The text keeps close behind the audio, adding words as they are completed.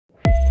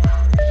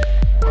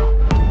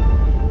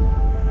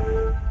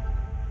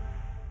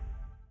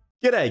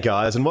G'day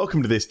guys, and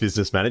welcome to this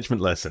business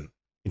management lesson.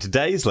 In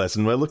today's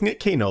lesson, we're looking at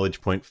key knowledge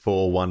point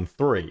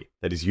 413.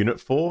 That is Unit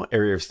 4,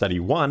 Area of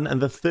Study 1,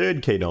 and the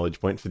third key knowledge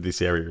point for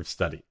this area of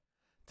study.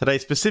 Today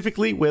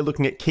specifically, we're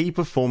looking at key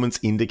performance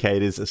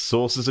indicators as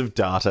sources of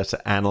data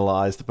to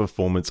analyze the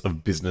performance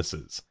of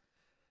businesses.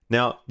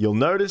 Now, you'll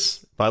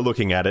notice by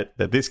looking at it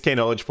that this key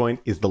knowledge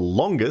point is the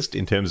longest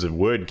in terms of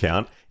word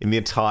count in the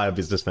entire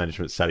business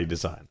management study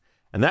design.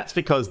 And that's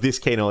because this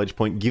key knowledge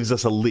point gives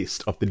us a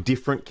list of the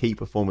different key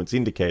performance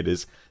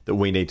indicators that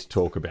we need to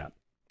talk about.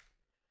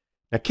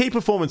 Now, key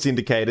performance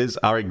indicators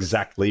are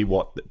exactly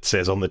what it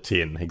says on the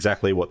tin,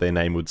 exactly what their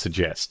name would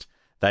suggest.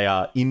 They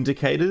are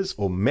indicators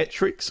or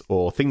metrics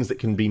or things that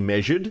can be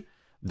measured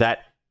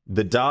that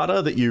the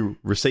data that you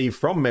receive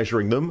from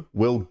measuring them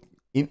will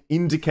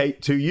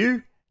indicate to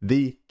you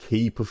the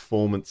key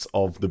performance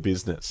of the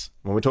business.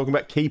 When we're talking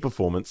about key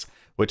performance,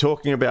 we're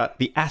talking about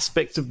the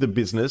aspects of the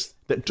business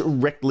that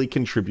directly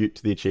contribute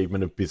to the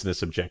achievement of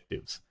business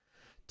objectives.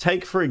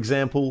 Take, for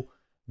example,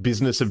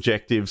 business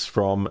objectives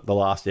from the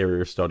last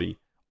area of study,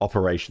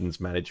 operations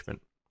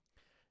management.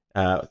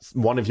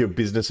 One of your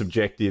business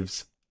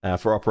objectives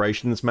for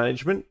operations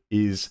management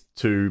is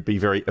to be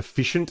very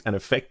efficient and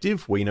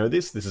effective. We know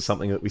this. This is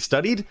something that we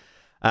studied.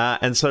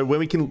 And so when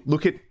we can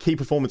look at key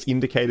performance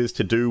indicators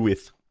to do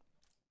with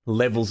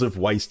levels of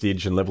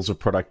wastage and levels of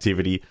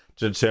productivity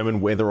to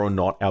determine whether or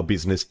not our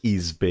business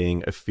is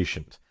being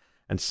efficient.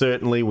 And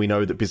certainly we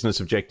know that business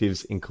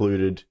objectives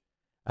included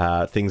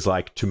things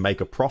like to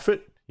make a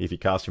profit. If you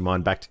cast your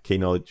mind back to key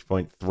knowledge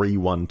point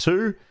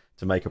 312,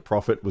 to make a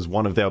profit was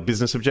one of our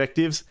business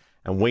objectives.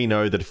 And we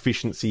know that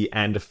efficiency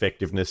and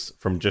effectiveness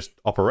from just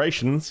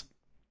operations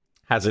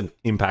has an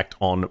impact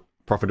on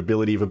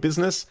profitability of a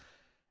business.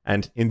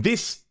 And in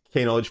this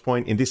key knowledge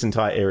point, in this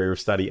entire area of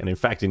study, and in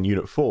fact in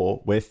Unit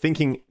 4, we're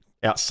thinking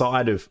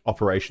outside of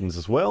operations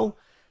as well.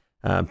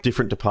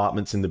 Different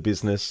departments in the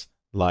business,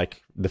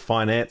 like the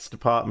finance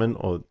department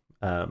or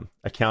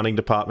accounting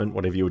department,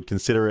 whatever you would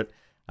consider it.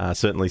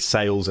 Certainly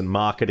sales and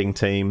marketing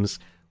teams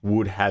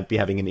would be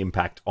having an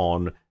impact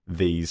on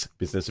these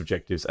business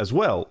objectives as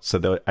well. So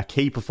there are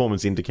key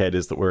performance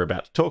indicators that we're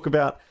about to talk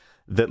about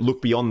that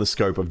look beyond the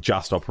scope of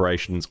just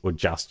operations or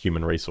just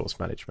human resource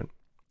management.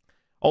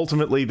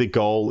 Ultimately, the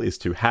goal is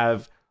to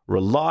have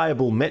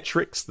reliable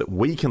metrics that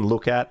we can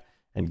look at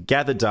and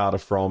gather data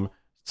from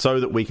so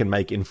that we can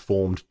make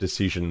informed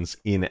decisions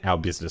in our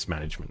business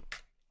management.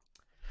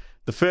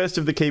 The first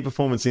of the key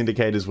performance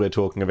indicators we're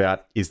talking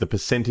about is the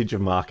percentage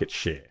of market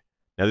share.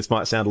 Now, this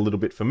might sound a little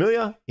bit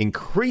familiar.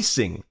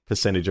 Increasing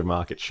percentage of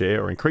market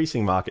share or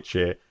increasing market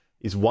share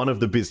is one of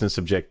the business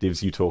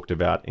objectives you talked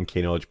about in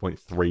key knowledge point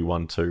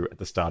 312 at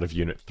the start of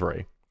Unit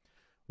 3.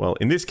 Well,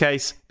 in this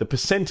case, the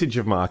percentage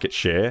of market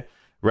share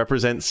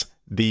represents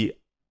the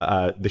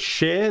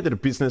share that a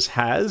business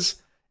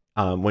has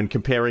when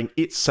comparing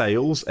its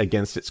sales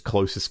against its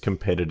closest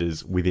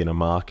competitors within a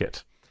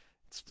market.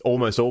 It's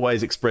almost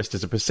always expressed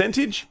as a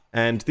percentage,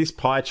 and this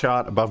pie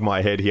chart above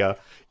my head here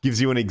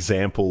gives you an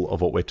example of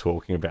what we're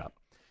talking about.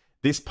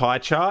 This pie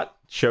chart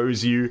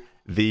shows you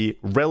the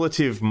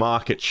relative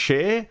market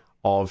share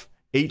of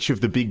each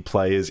of the big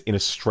players in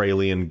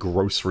Australian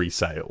grocery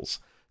sales.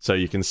 So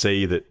you can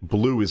see that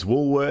blue is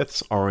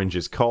Woolworths, orange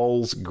is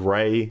Coles,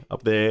 grey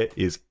up there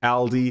is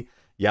Aldi,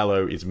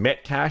 yellow is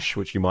Metcash,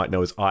 which you might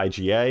know as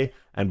IGA,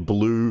 and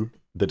blue,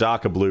 the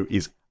darker blue,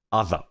 is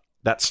Other.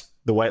 That's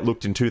the way it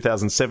looked in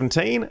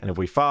 2017, and if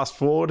we fast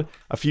forward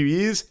a few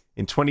years,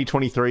 in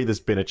 2023 there's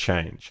been a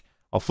change.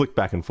 I'll flick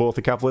back and forth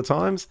a couple of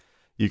times.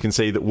 You can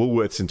see that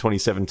Woolworths in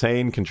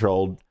 2017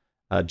 controlled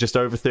just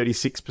over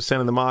 36%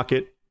 of the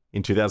market.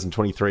 In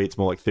 2023 it's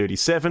more like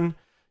 37%.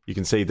 You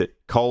can see that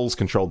Coles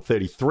controlled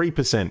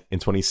 33% in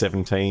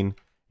 2017.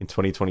 In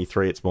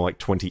 2023, it's more like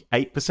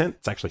 28%.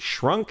 It's actually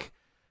shrunk.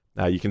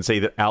 You can see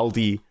that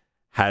Aldi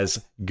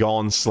has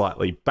gone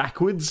slightly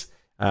backwards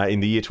in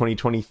the year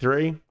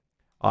 2023.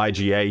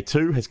 IGA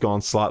too has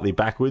gone slightly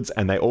backwards,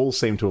 and they all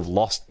seem to have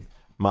lost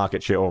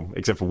market share, or,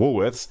 except for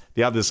Woolworths.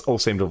 The others all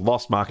seem to have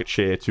lost market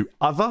share to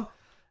Other.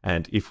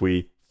 And if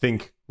we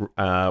think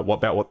about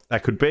what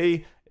that could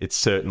be, it's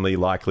certainly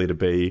likely to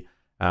be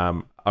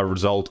a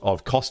result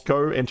of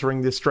Costco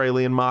entering the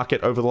Australian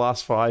market over the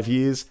last 5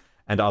 years,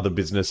 and other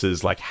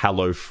businesses like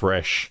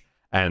HelloFresh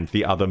and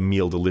the other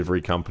meal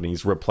delivery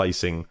companies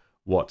replacing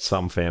what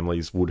some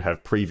families would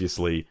have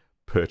previously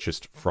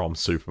purchased from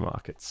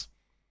supermarkets.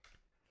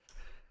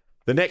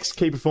 The next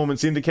key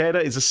performance indicator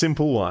is a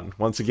simple one,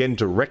 once again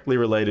directly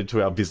related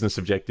to our business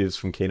objectives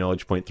from key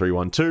knowledge point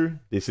 312.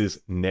 This is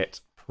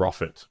net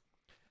profit.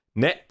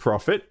 Net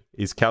profit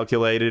is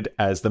calculated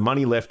as the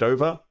money left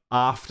over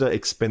after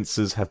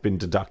expenses have been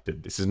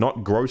deducted. This is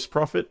not gross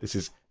profit, this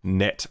is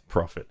net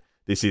profit.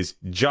 This is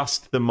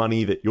just the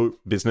money that your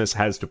business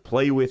has to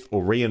play with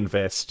or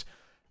reinvest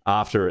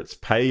after it's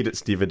paid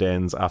its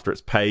dividends, after it's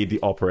paid the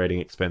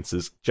operating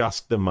expenses,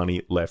 just the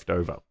money left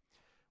over.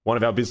 One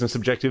of our business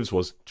objectives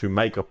was to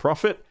make a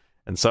profit,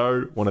 and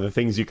so one of the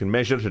things you can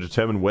measure to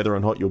determine whether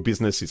or not your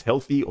business is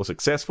healthy or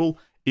successful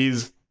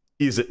is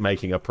it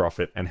making a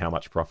profit, and how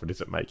much profit is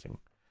it making?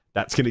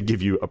 That's going to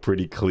give you a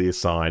pretty clear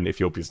sign if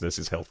your business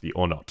is healthy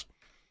or not.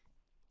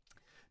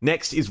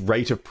 Next is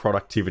rate of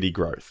productivity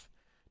growth.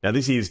 Now,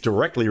 this is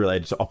directly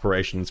related to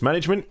operations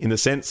management in the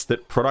sense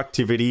that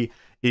productivity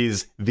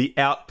is the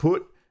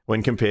output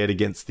when compared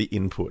against the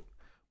input.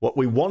 What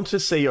we want to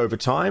see over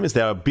time is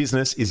that our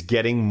business is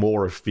getting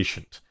more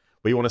efficient.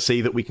 We want to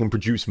see that we can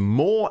produce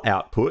more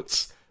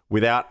outputs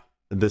without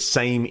the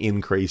same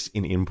increase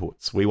in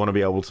inputs. We want to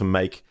be able to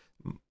make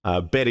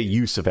better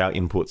use of our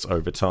inputs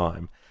over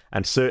time.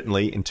 And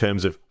certainly in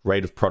terms of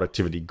rate of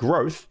productivity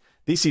growth,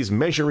 this is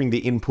measuring the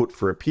input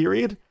for a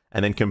period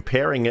and then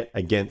comparing it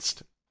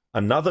against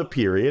another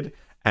period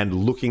and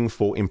looking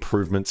for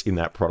improvements in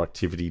that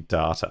productivity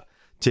data.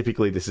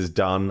 Typically, this is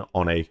done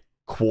on a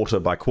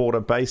quarter-by-quarter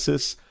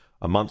basis,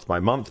 a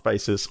month-by-month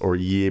basis, or a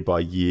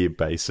year-by-year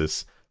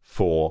basis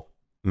for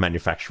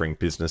manufacturing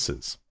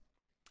businesses.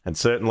 And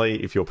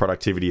certainly, if your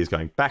productivity is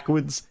going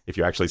backwards, if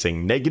you're actually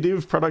seeing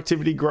negative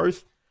productivity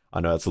growth, I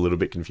know it's a little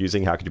bit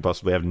confusing. How could you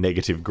possibly have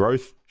negative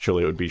growth?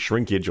 Surely it would be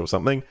shrinkage or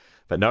something.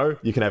 But no,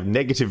 you can have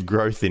negative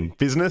growth in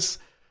business.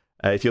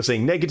 If you're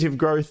seeing negative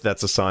growth,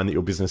 that's a sign that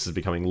your business is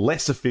becoming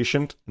less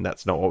efficient, and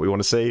that's not what we want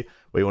to see.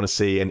 We want to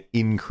see an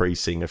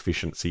increasing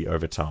efficiency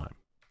over time.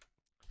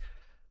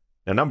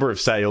 Now, number of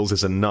sales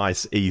is a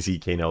nice, easy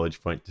key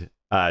knowledge point,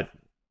 a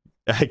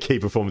key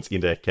performance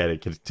indicator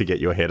to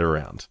get your head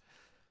around.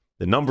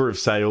 The number of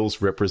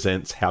sales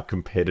represents how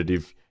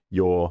competitive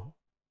your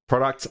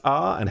products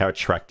are and how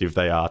attractive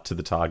they are to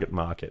the target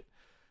market.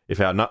 If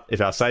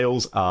our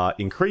sales are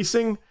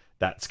increasing,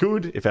 that's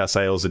good. If our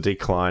sales are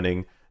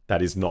declining,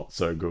 that is not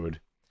so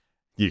good.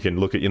 You can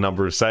look at your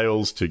number of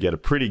sales to get a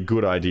pretty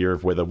good idea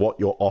of whether what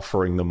you're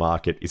offering the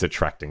market is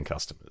attracting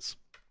customers.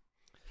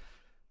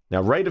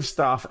 Now, rate of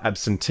staff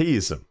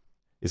absenteeism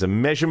is a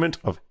measurement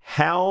of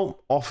how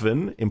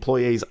often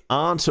employees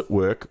aren't at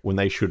work when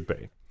they should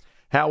be.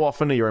 How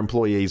often are your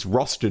employees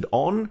rostered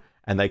on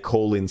and they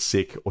call in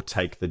sick or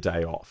take the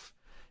day off?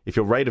 If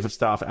your rate of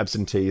staff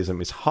absenteeism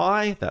is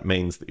high, that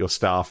means that your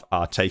staff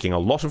are taking a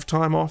lot of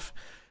time off.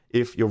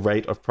 If your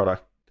rate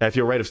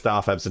of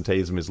staff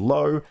absenteeism is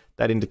low,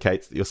 that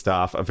indicates that your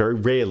staff are very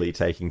rarely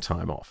taking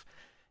time off.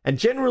 And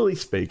generally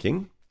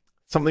speaking,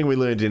 something we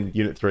learned in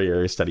Unit 3,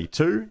 Area Study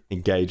 2,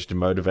 engaged and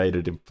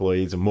motivated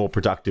employees are more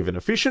productive and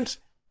efficient,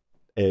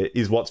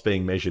 is what's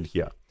being measured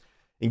here.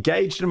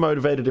 Engaged and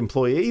motivated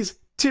employees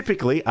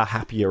typically are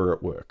happier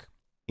at work.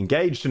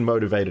 Engaged and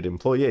motivated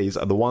employees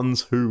are the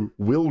ones who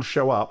will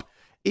show up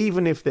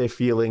even if they're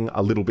feeling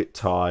a little bit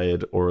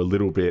tired or a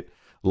little bit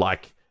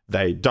like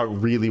they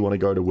don't really want to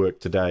go to work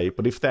today.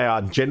 But if they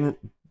are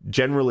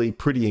generally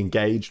pretty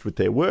engaged with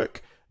their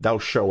work, they'll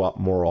show up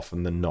more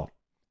often than not.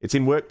 It's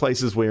in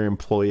workplaces where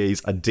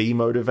employees are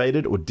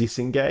demotivated or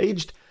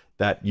disengaged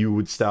that you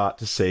would start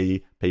to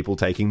see people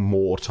taking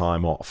more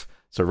time off.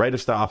 So rate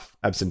of staff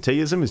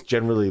absenteeism is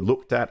generally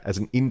looked at as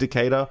an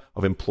indicator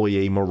of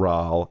employee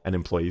morale and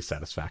employee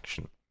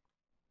satisfaction.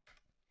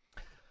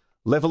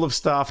 Level of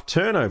staff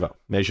turnover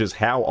measures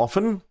how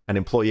often an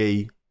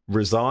employee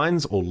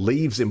resigns or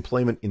leaves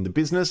employment in the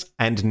business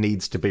and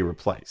needs to be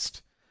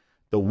replaced.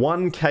 The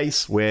one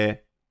case where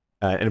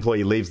an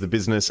employee leaves the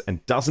business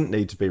and doesn't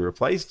need to be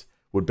replaced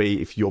would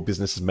be if your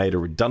business has made a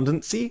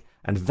redundancy,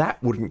 and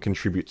that wouldn't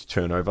contribute to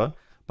turnover,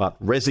 but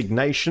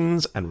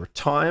resignations and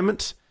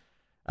retirement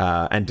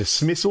and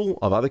dismissal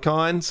of other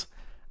kinds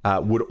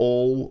would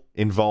all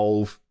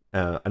involve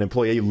an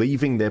employee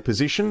leaving their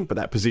position, but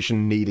that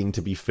position needing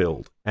to be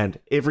filled. And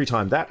every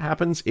time that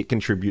happens, it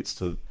contributes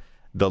to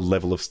the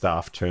level of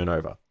staff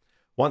turnover.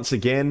 Once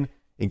again,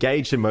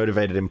 engaged and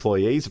motivated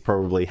employees are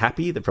probably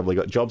happy. They've probably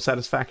got job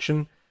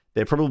satisfaction.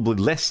 They're probably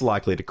less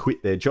likely to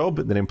quit their job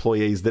than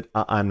employees that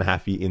are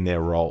unhappy in their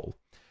role.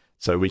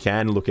 So we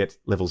can look at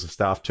levels of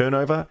staff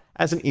turnover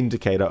as an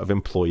indicator of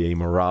employee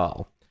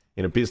morale.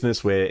 In a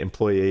business where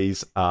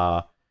employees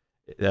are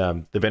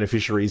the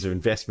beneficiaries of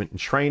investment and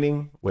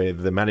training, where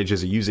the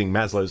managers are using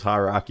Maslow's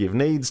hierarchy of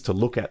needs to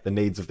look at the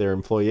needs of their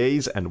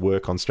employees and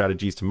work on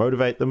strategies to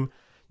motivate them,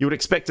 you would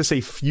expect to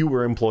see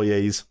fewer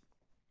employees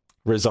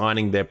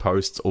resigning their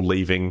posts or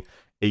leaving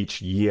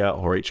each year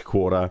or each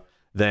quarter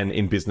than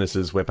in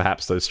businesses where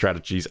perhaps those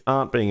strategies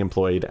aren't being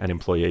employed and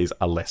employees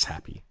are less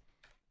happy.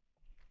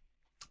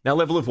 Now,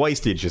 level of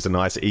wastage is a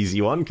nice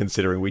easy one,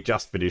 considering we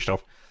just finished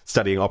off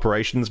studying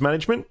operations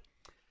management.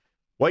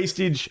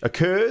 Wastage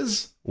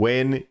occurs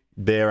when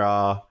there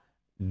are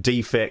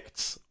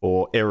defects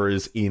or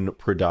errors in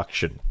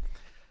production.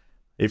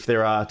 If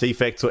there are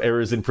defects or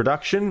errors in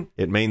production,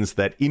 it means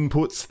that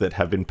inputs that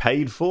have been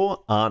paid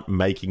for aren't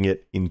making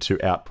it into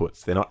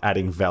outputs. They're not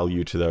adding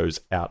value to those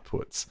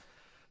outputs.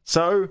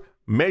 So,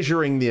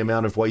 measuring the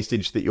amount of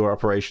wastage that your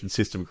operation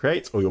system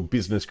creates or your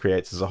business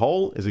creates as a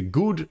whole is a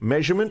good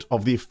measurement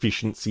of the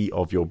efficiency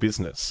of your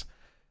business.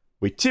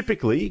 We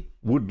typically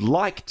would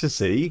like to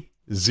see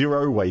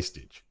zero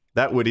wastage.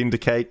 That would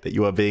indicate that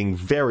you are being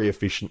very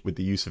efficient with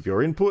the use of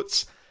your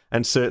inputs,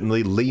 and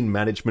certainly lean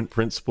management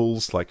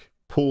principles like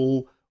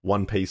pull,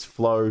 one-piece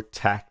flow,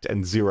 tact,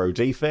 and zero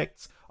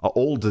defects are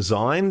all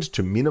designed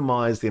to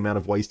minimize the amount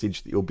of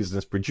wastage that your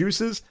business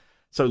produces.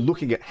 So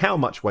looking at how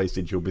much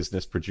wastage your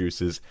business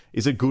produces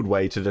is a good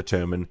way to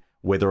determine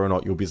whether or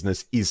not your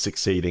business is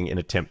succeeding in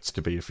attempts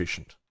to be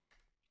efficient.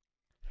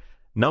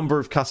 Number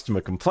of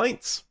customer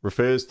complaints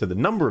refers to the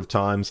number of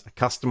times a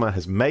customer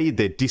has made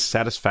their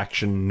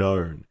dissatisfaction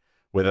known,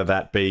 whether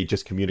that be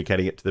just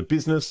communicating it to the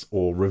business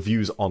or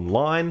reviews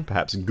online,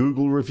 perhaps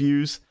Google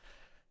reviews.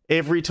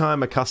 Every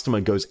time a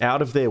customer goes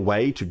out of their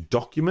way to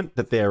document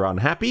that they're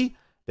unhappy,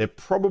 they're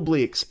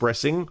probably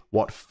expressing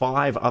what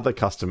 5 other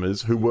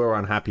customers who were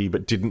unhappy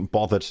but didn't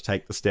bother to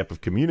take the step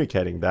of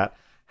communicating that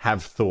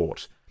have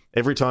thought.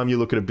 Every time you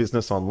look at a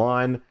business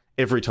online,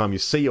 every time you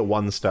see a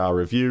 1-star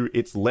review,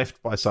 it's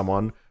left by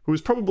someone who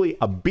is probably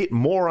a bit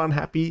more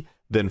unhappy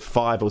than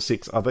 5 or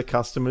 6 other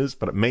customers,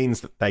 but it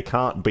means that they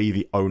can't be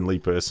the only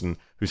person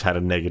who's had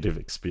a negative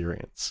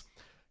experience.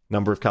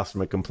 Number of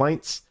customer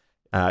complaints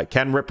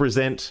can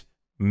represent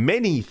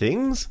many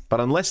things, but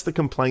unless the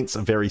complaints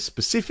are very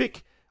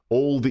specific,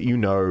 all that you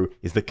know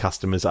is the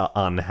customers are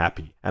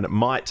unhappy. And it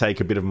might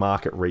take a bit of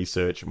market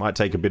research, it might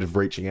take a bit of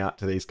reaching out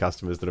to these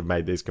customers that have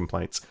made these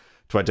complaints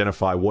to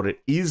identify what it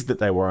is that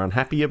they were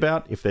unhappy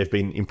about, if they've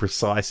been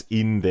imprecise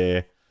in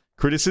their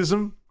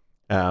criticism.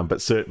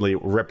 But certainly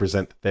it will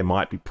represent that there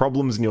might be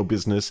problems in your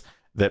business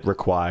that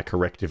require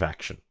corrective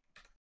action.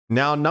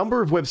 Now,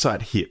 number of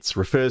website hits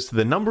refers to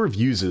the number of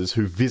users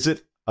who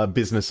visit a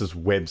business's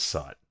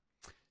website.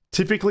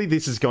 Typically,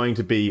 this is going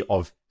to be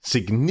of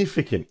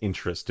significant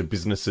interest to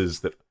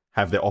businesses that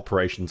have their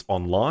operations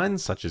online,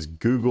 such as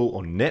Google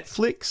or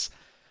Netflix.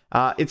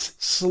 It's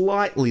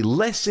slightly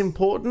less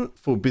important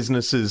for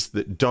businesses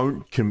that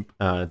don't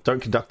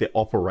conduct their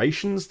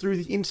operations through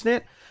the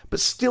internet, but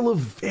still a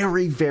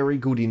very, very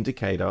good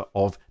indicator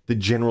of the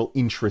general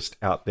interest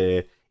out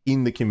there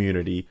in the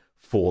community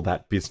for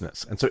that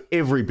business. And so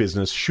every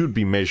business should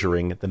be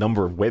measuring the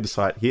number of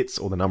website hits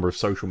or the number of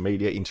social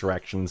media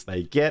interactions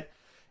they get,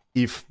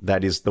 if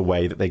that is the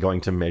way that they're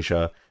going to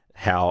measure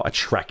how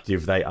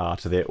attractive they are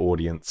to their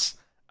audience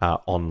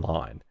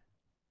online.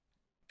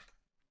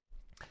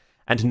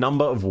 And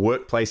number of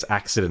workplace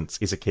accidents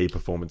is a key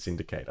performance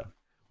indicator.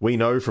 We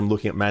know from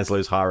looking at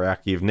Maslow's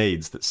hierarchy of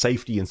needs that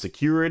safety and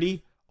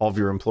security of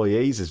your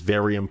employees is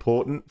very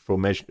important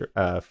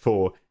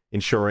for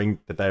ensuring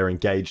that they are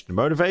engaged and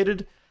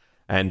motivated.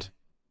 And,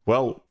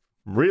 well,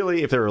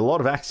 really, if there are a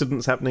lot of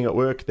accidents happening at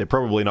work, they're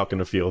probably not going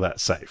to feel that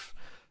safe.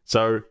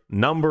 So,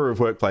 number of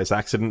workplace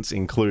accidents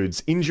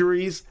includes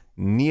injuries,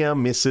 near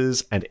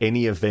misses, and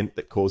any event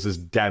that causes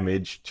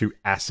damage to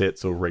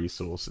assets or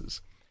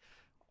resources.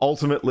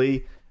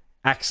 Ultimately,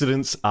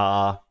 accidents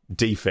are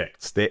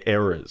defects, they're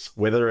errors.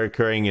 Whether they're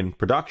occurring in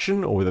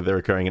production or whether they're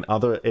occurring in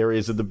other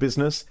areas of the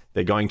business,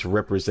 they're going to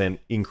represent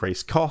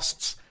increased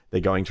costs,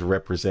 they're going to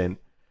represent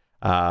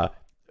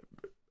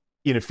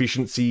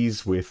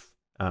inefficiencies with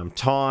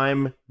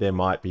time. There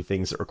might be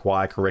things that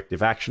require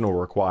corrective action or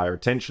require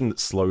attention that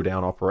slow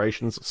down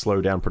operations,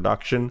 slow down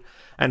production.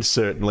 And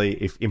certainly,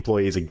 if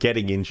employees are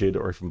getting injured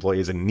or if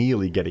employees are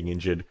nearly getting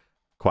injured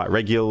quite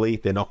regularly,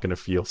 they're not going to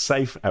feel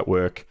safe at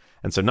work.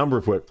 And so number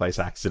of workplace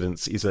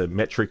accidents is a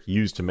metric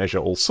used to measure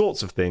all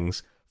sorts of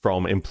things,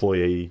 from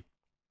employee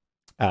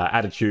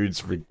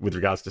attitudes with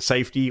regards to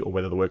safety or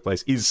whether the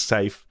workplace is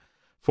safe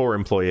for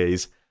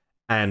employees,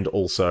 and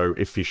also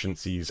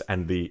efficiencies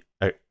and the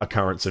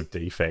occurrence of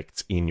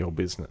defects in your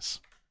business.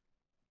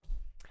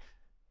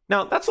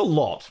 Now, that's a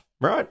lot,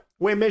 right?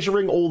 We're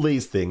measuring all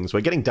these things.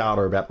 We're getting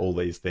data about all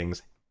these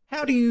things.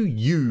 How do you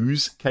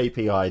use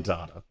KPI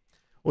data?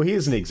 Well,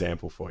 here's an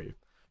example for you.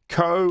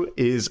 Co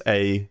is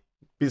a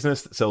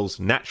business that sells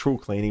natural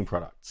cleaning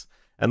products.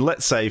 And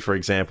let's say, for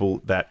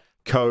example, that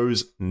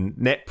Co's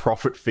net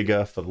profit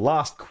figure for the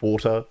last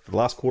quarter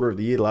of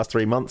the year, the last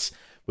 3 months,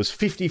 was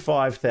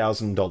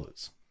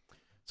 $55,000.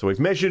 So we've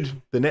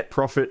measured the net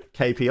profit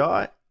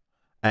KPI,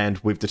 and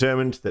we've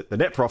determined that the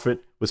net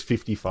profit was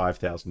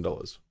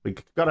 $55,000.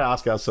 We've got to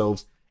ask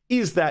ourselves,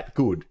 is that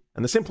good?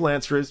 And the simple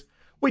answer is,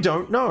 we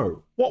don't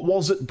know. What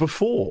was it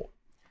before?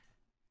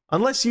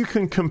 Unless you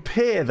can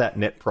compare that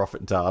net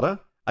profit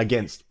data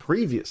against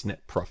previous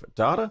net profit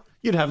data,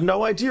 you'd have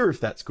no idea if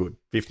that's good.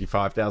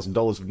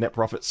 $55,000 of net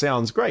profit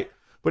sounds great.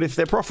 But if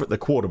their profit the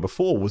quarter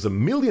before was $1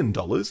 million,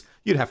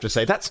 you'd have to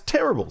say, that's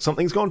terrible.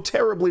 Something's gone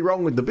terribly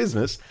wrong with the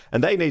business,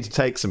 and they need to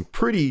take some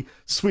pretty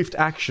swift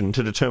action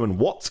to determine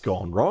what's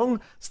gone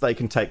wrong so they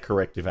can take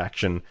corrective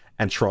action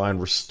and try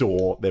and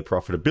restore their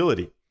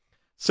profitability.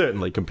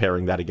 Certainly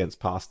comparing that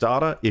against past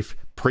data, if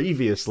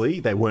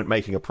previously they weren't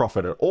making a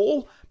profit at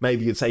all,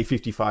 maybe you'd say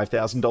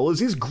 $55,000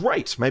 is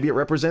great. Maybe it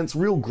represents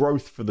real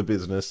growth for the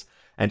business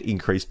and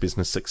increased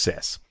business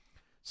success.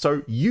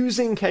 So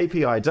using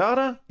KPI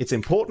data, it's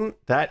important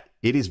that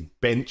it is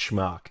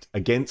benchmarked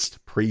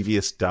against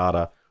previous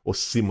data or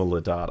similar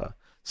data.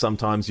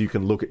 Sometimes you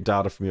can look at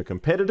data from your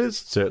competitors.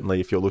 Certainly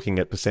if you're looking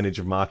at percentage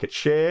of market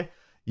share,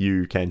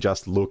 you can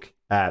just look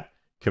at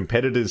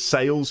competitors'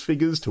 sales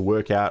figures to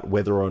work out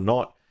whether or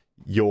not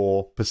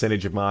your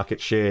percentage of market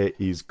share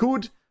is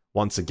good.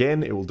 Once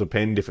again, it will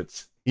depend if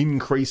it's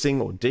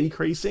increasing or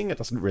decreasing. It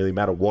doesn't really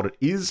matter what it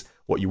is.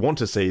 What you want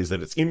to see is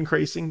that it's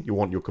increasing. You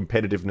want your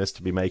competitiveness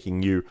to be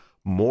making you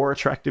more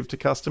attractive to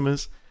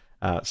customers.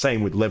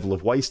 Same with level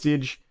of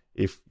wastage.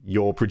 If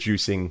you're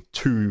producing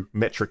 2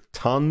 metric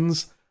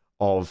tons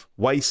of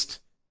waste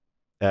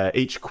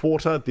each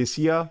quarter this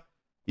year,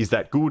 is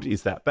that good?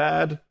 Is that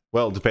bad?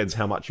 Well, it depends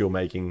how much you're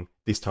making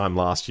this time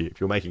last year. If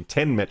you're making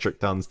 10 metric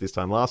tons this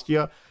time last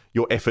year,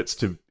 your efforts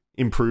to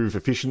improve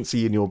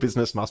efficiency in your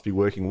business must be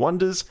working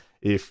wonders.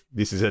 If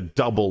this is a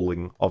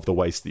doubling of the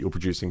waste that you're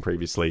producing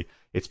previously,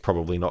 it's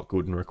probably not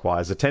good and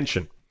requires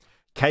attention.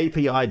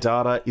 KPI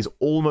data is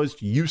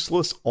almost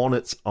useless on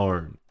its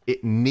own.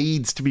 It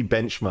needs to be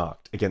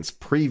benchmarked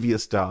against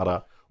previous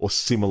data or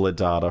similar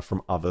data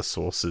from other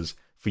sources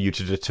for you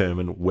to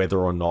determine whether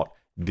or not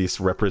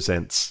this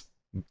represents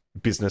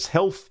business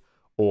health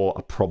or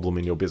a problem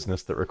in your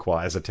business that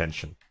requires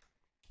attention.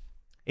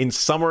 In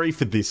summary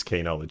for this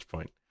key knowledge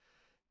point,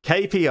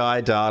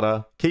 KPI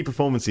data, key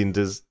performance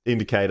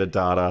indicator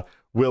data,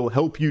 will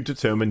help you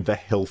determine the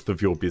health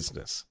of your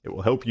business. It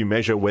will help you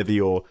measure whether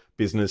your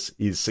business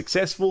is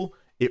successful.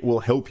 It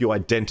will help you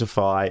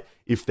identify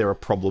if there are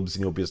problems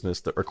in your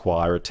business that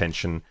require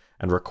attention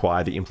and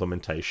require the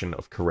implementation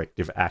of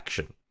corrective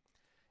action.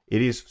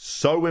 It is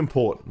so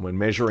important when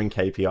measuring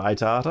KPI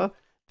data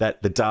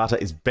that the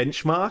data is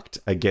benchmarked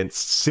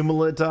against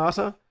similar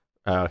data,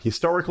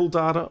 historical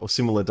data, or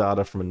similar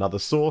data from another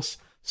source,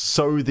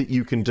 so that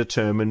you can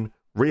determine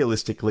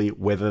realistically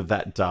whether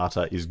that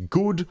data is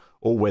good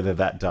or whether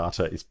that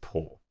data is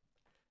poor.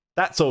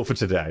 That's all for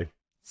today.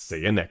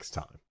 See you next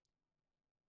time.